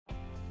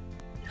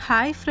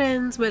Hi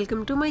friends, welcome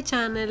to my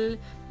channel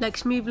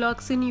Lakshmi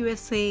blogs in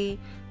USA.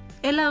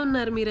 ఎలా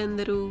ఉన్నారు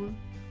మీరందరూ?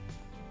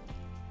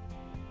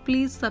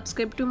 Please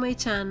subscribe to my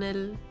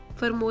channel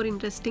for more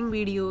interesting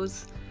videos.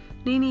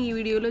 నేను ఈ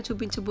వీడియోలో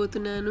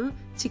చూపించబోతున్నాను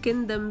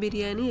చికెన్ దమ్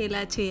బిర్యానీ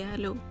ఎలా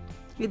చేయాలో.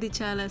 ఇది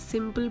చాలా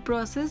సింపుల్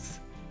ప్రాసెస్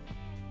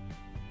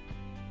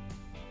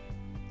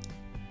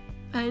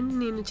అండ్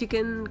నేను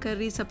చికెన్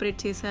కర్రీ సపరేట్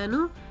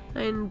చేశాను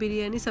అండ్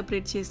బిర్యానీ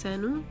సపరేట్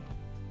చేశాను.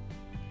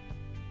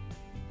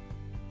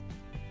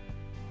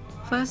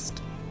 First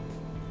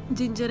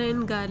ginger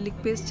and garlic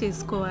paste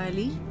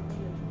చేసుకోవాలి.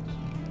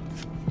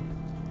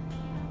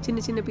 చిన్న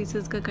చిన్న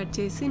పీసెస్గా కట్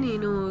చేసి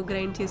నేను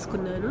గ్రైండ్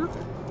చేసుకున్నాను.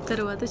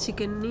 తర్వాత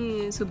చికెన్ని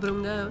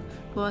శుభ్రంగా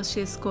వాష్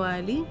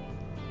చేసుకోవాలి.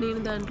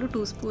 నేను దాంట్లో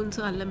 2 స్పూన్స్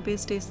అల్లం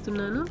పేస్ట్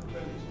వేస్తున్నాను.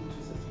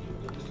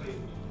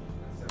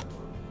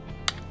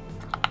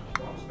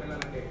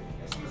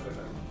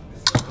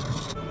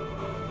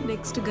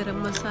 Next garam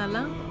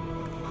masala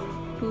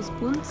 2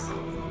 spoons,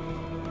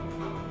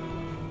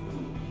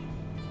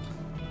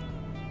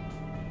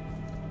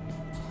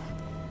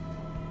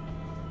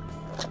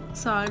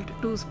 salt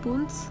 2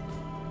 spoons,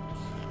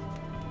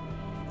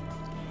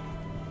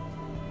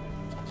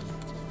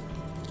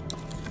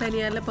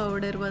 ధనియాల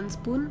పౌడర్ 1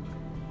 spoon,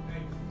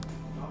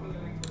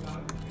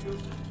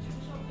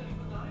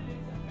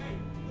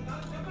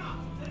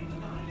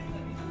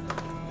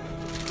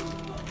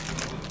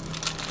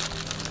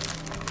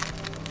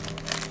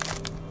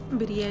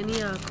 బిర్యానీ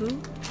ఆకు,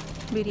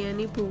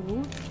 బిర్యానీ పువ్వు,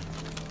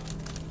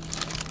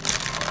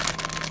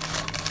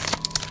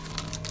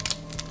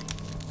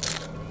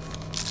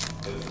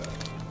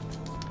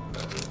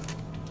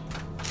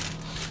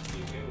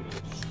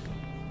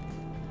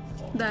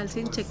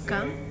 దాల్చిన చెక్క,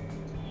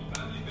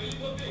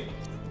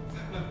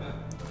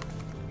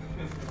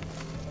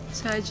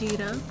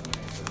 షాజీరా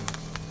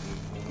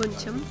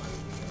కొంచెం,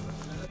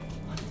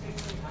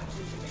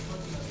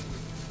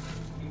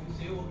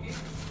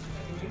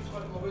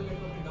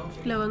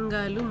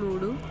 లవంగాలు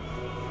 3,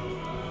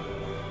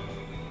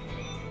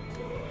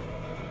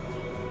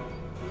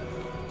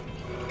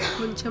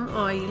 కొంచెం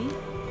ఆయిల్.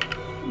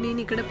 నేను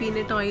ఇక్కడ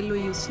పీనట్ ఆయిల్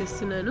యూస్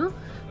చేస్తున్నాను,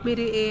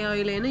 మీరు ఏ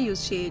ఆయిల్ అయినా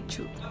యూస్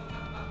చేయొచ్చు.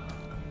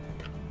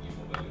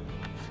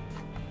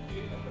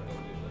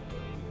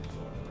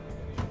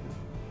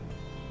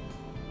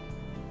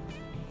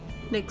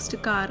 నెక్స్ట్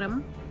కారం,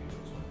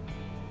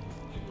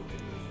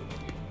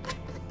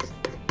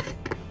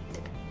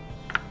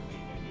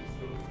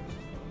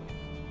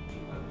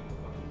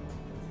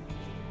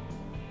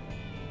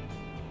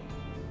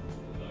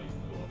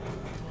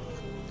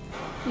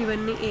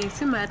 ఇవన్నీ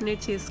వేసి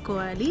మ్యారినేట్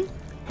చేసుకోవాలి.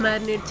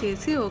 మ్యారినేట్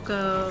చేసి ఒక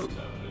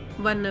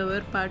 1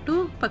 అవర్ పాటు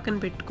పక్కన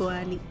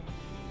పెట్టుకోవాలి.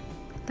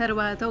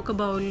 తర్వాత ఒక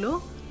బౌల్లో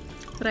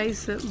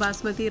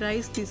బాస్మతి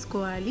రైస్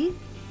తీసుకోవాలి.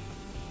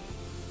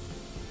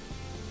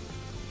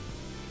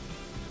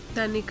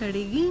 దాన్ని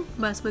కడిగి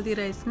బాస్మతి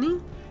రైస్ని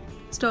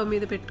స్టవ్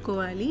మీద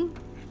పెట్టుకోవాలి.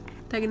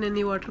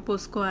 తగినన్ని వాటర్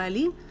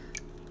పోసుకోవాలి.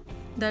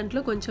 దాంట్లో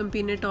కొంచెం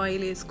పీనట్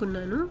ఆయిల్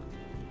వేసుకున్నాను.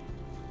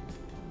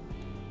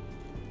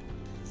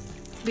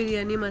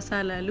 బిర్యానీ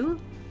మసాలాలు,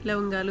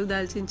 లవంగాలు,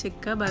 దాల్చిన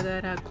చెక్క,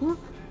 బగారాకు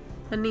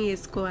అన్నీ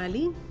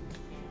వేసుకోవాలి.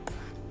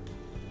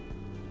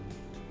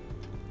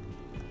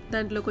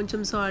 దాంట్లో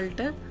కొంచెం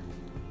సాల్ట్.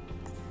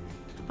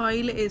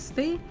 ఆయిల్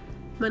వేస్తే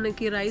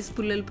మనకి రైస్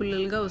పుల్లలు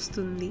పుల్లలుగా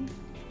వస్తుంది,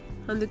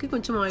 అందుకే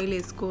కొంచెం ఆయిల్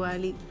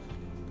వేసుకోవాలి.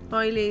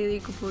 ఆయిల్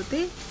వేయకపోతే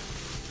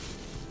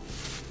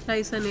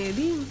రైస్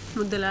అనేది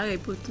ముద్దలాగా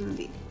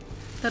అయిపోతుంది.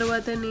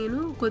 తర్వాత నేను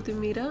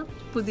కొత్తిమీర,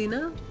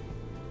 పుదీనా,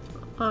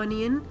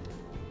 ఆనియన్,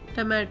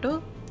 టమాటో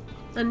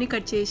అన్నీ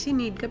కట్ చేసి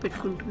నీట్గా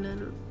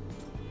పెట్టుకుంటున్నాను.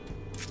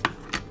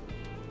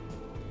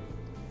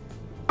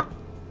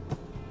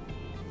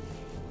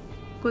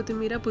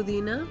 కొత్తిమీర,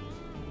 పుదీనా,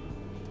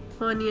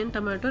 ఆనియన్,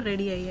 టమాటో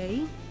రెడీ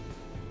అయ్యాయి.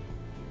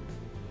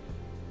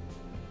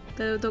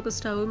 తర్వాత ఒక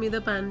స్టవ్ మీద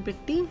పాన్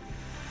పెట్టి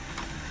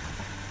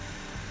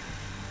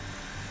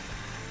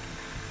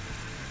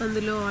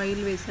అందులో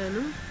ఆయిల్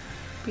వేసాను,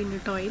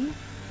 పీనట్ ఆయిల్.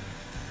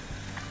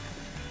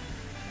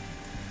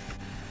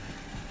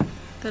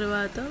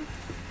 తర్వాత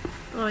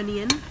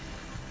ఆనియన్,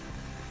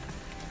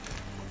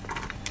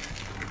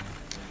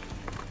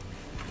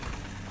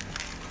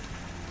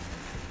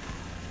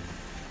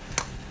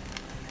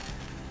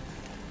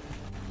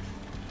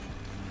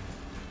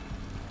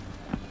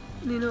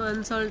 నేను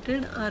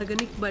అన్సాల్టెడ్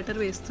ఆర్గానిక్ బటర్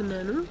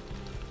వేస్తున్నాను.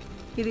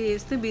 ఇది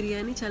వేస్తే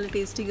బిర్యానీ చాలా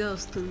టేస్టీగా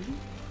వస్తుంది.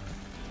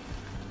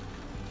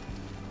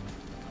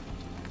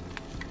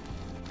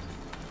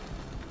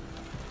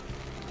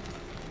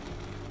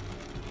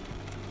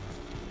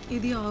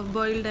 ఇది హాఫ్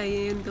బాయిల్డ్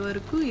అయ్యేంత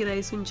వరకు ఈ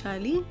రైస్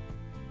ఉంచాలి.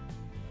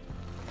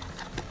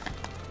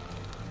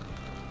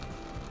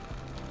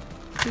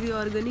 ఇది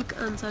ఆర్గానిక్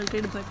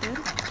అన్సాల్టెడ్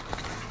బటర్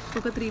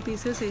ఒక 3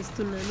 పీసెస్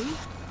వేస్తున్నాను.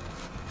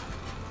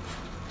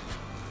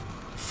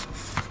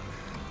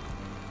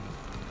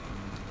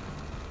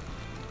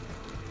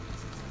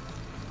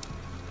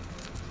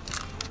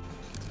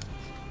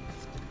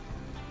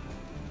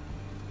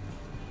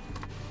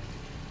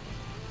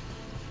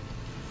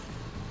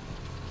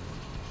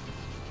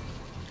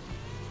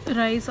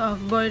 రైస్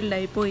హాఫ్ బాయిల్డ్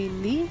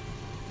అయిపోయింది.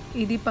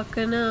 ఇది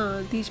పక్కన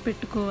తీసి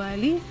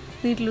పెట్టుకోవాలి.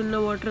 దీంట్లో ఉన్న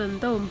వాటర్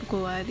అంతా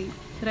వంపుకోవాలి.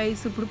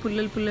 రైస్ ఇప్పుడు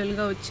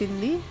పుల్లలుగా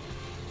వచ్చింది.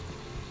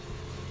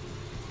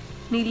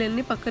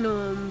 నీళ్ళన్నీ పక్కన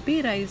వంపి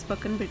రైస్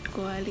పక్కన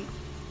పెట్టుకోవాలి.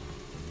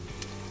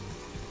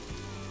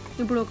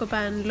 ఇప్పుడు ఒక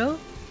ప్యాన్లో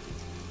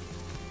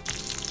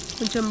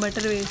కొంచెం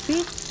బటర్ వేసి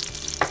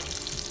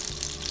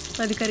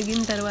అది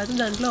కరిగిన తర్వాత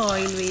దాంట్లో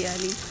ఆయిల్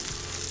వేయాలి.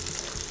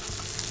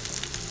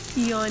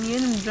 ఈ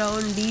ఆనియన్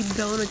డీప్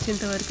బ్రౌన్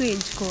వచ్చేంత వరకు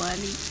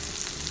వేయించుకోవాలి.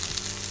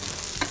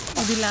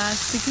 ఇది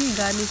లాస్ట్కి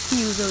గార్నిష్కి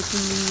యూజ్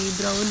అవుతుంది ఈ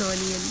బ్రౌన్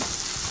ఆనియన్.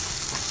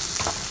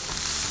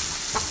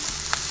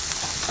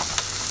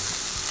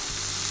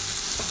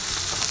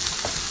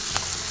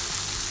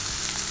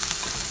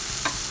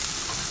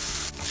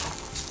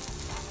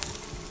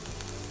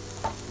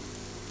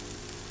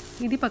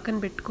 ఇది పక్కన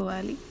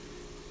పెట్టుకోవాలి.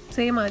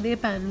 సేమ్ అదే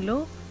ప్యాన్లో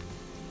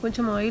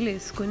కొంచెం ఆయిల్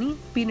వేసుకొని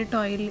పీనట్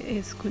ఆయిల్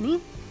వేసుకొని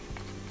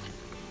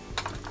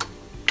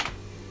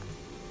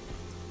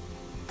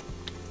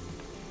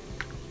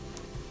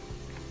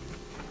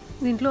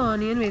దీంట్లో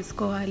ఆనియన్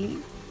వేసుకోవాలి.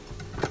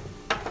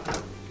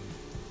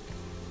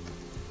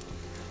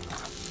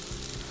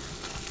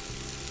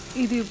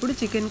 ఇది ఇప్పుడు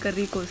చికెన్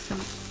కర్రీ కోసం.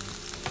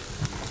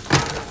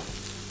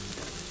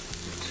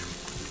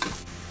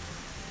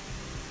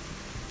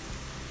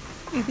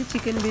 ఇది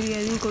చికెన్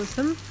బిర్యానీ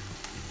కోసం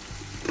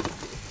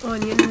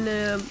ఆనియన్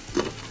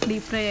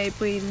డీప్ ఫ్రై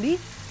అయిపోయింది.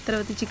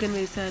 తర్వాత చికెన్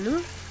వేసాను.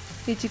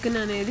 ఈ చికెన్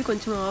అనేది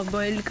కొంచెం హాఫ్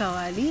బాయిల్డ్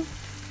కావాలి.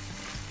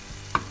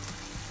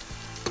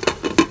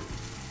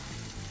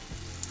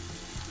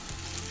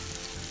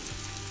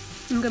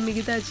 ఇంకా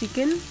మిగతా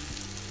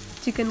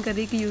చికెన్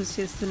కర్రీకి యూజ్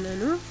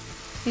చేస్తున్నాను.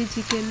 ఈ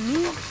చికెన్ని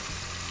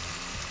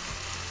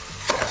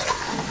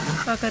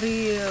ఆ కర్రీ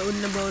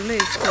ఉన్న బౌల్లో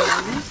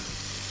వేసుకోవాలి.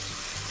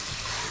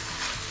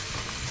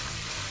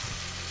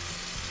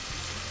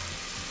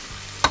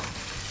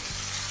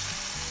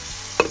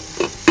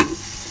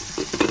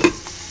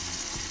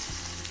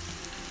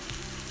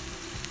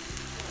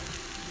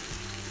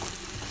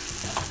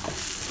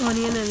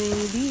 ఆనియన్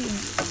అనేది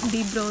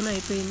డీప్ బ్రౌన్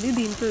అయిపోయింది.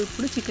 దీంట్లో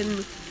ఇప్పుడు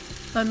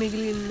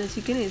మిగిలిన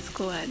చికెన్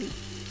వేసుకోవాలి.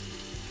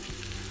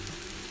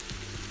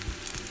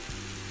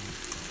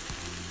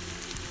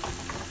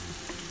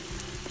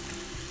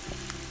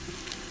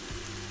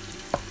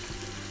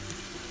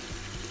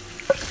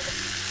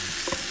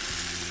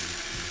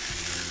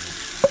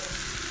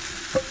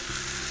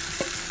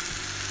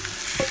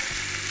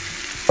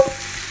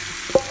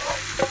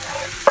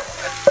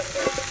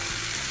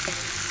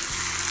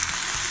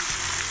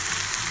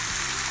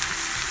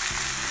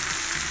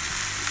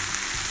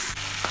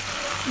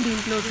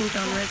 దీంట్లో 2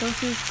 టమాటోస్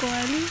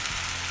వేసుకోవాలి.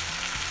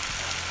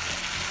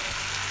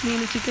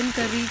 నేను చికెన్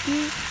కర్రీకి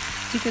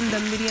చికెన్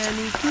దమ్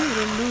బిర్యానీకి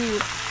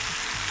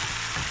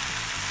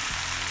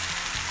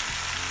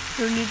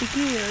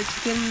రెండింటికి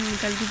చికెన్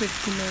కలిపి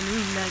పెట్టుకున్నాను.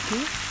 ఇందాకే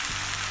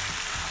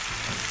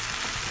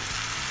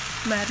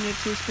మ్యారినేట్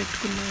చేసి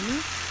పెట్టుకున్నాను.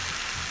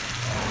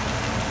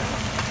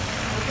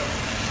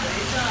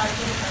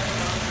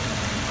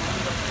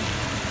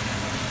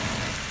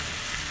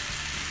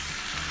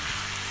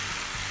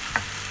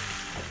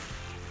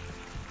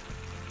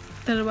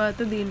 తర్వాత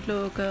దీంట్లో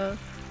ఒక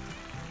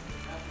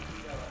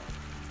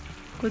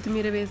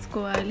కొత్తిమీర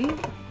వేసుకోవాలి.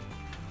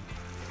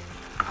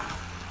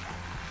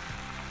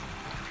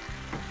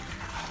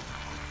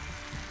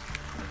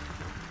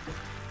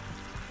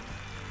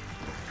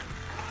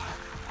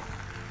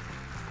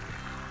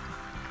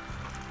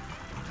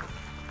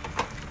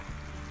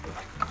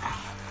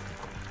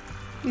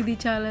 ఇది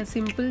చాలా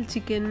సింపుల్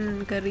చికెన్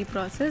కర్రీ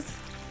ప్రాసెస్.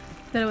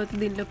 తర్వాత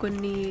దీంట్లో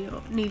కొన్ని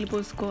నీళ్ళు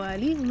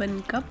పోసుకోవాలి. 1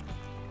 కప్.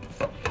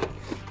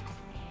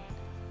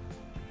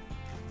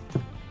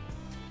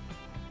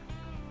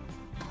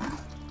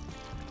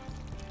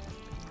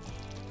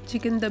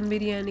 చికెన్ దమ్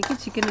బిర్యానీకి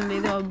చికెన్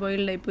అనేది హాఫ్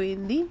బాయిల్డ్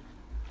అయిపోయింది.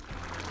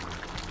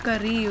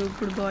 కర్రీ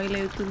ఇప్పుడు బాయిల్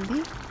అవుతుంది.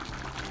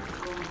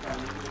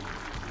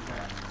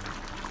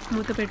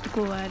 మూత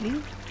పెట్టుకోవాలి.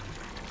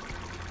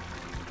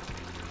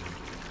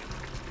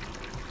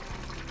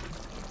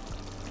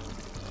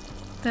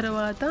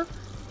 తర్వాత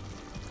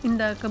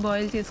ఇందాక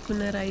బాయిల్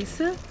చేసుకున్న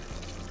రైస్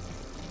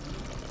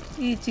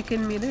ఈ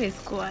చికెన్ మీద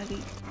వేసుకోవాలి.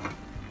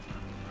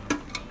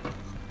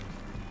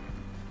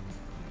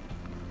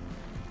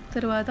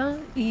 తర్వాత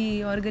ఈ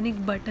ఆర్గానిక్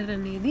బటర్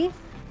అనేది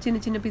చిన్న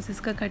చిన్న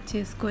పీసెస్గా కట్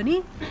చేసుకొని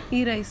ఈ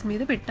రైస్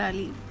మీద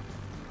పెట్టాలి.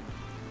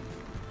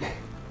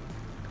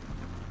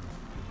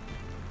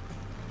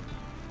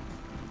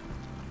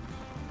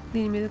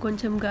 దీని మీద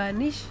కొంచెం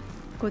గార్నిష్,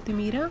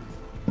 కొత్తిమీర,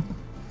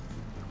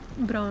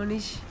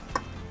 బ్రౌనిష్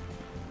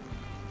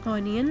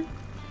ఆనియన్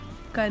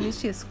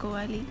గార్నిష్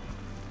చేసుకోవాలి.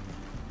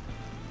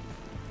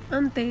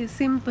 అంతే,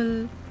 simple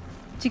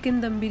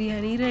chicken dum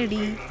biryani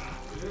ready.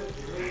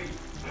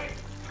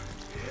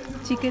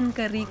 Chicken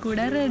curry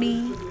కూడా రెడీ.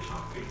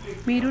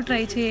 మీరు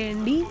ట్రై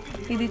చేయండి.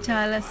 ఇది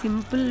చాలా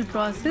సింపుల్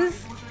ప్రాసెస్,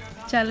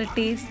 చాలా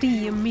టేస్టీ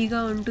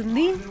యమ్మీగా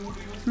ఉంటుంది.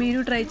 మీరు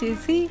ట్రై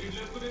చేసి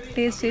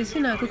టేస్ట్ చేసి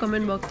నాకు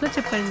కామెంట్ బాక్స్లో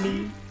చెప్పండి.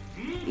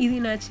 ఇది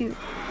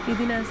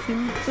నా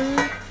simple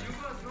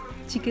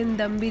chicken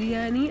dum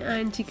biryani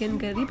and chicken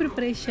curry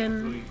preparation.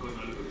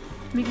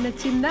 మీకు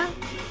నచ్చిందా?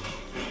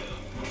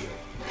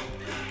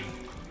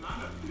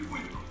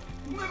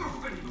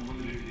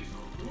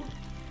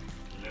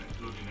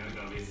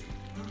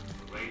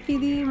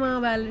 ఇది మా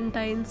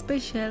వ్యాలంటైన్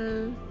స్పెషల్.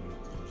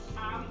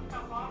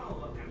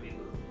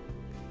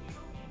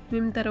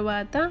 మేము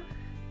తర్వాత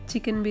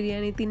చికెన్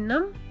బిర్యానీ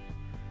తిన్నాం.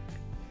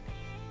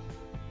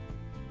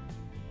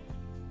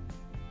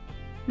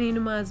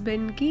 నేను మా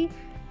హస్బెండ్కి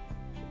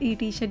ఈ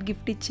టీషర్ట్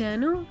గిఫ్ట్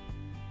ఇచ్చాను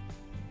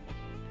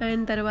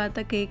అండ్ తర్వాత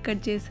కేక్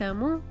కట్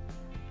చేసాము.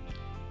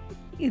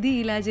 ఇది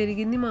ఇలా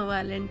జరిగింది మా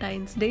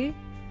వ్యాలంటైన్స్ డే.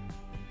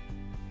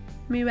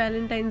 మీ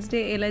వ్యాలంటైన్స్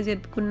డే ఎలా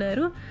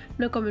జరుపుకున్నారు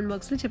నా కామెంట్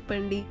బాక్స్లో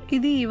చెప్పండి.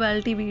 ఇది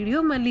ఇవాల్టి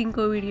వీడియో. మళ్ళీ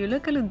ఇంకో వీడియోలో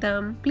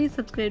కలుద్దాం. Please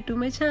subscribe to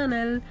my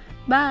channel.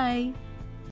 Bye.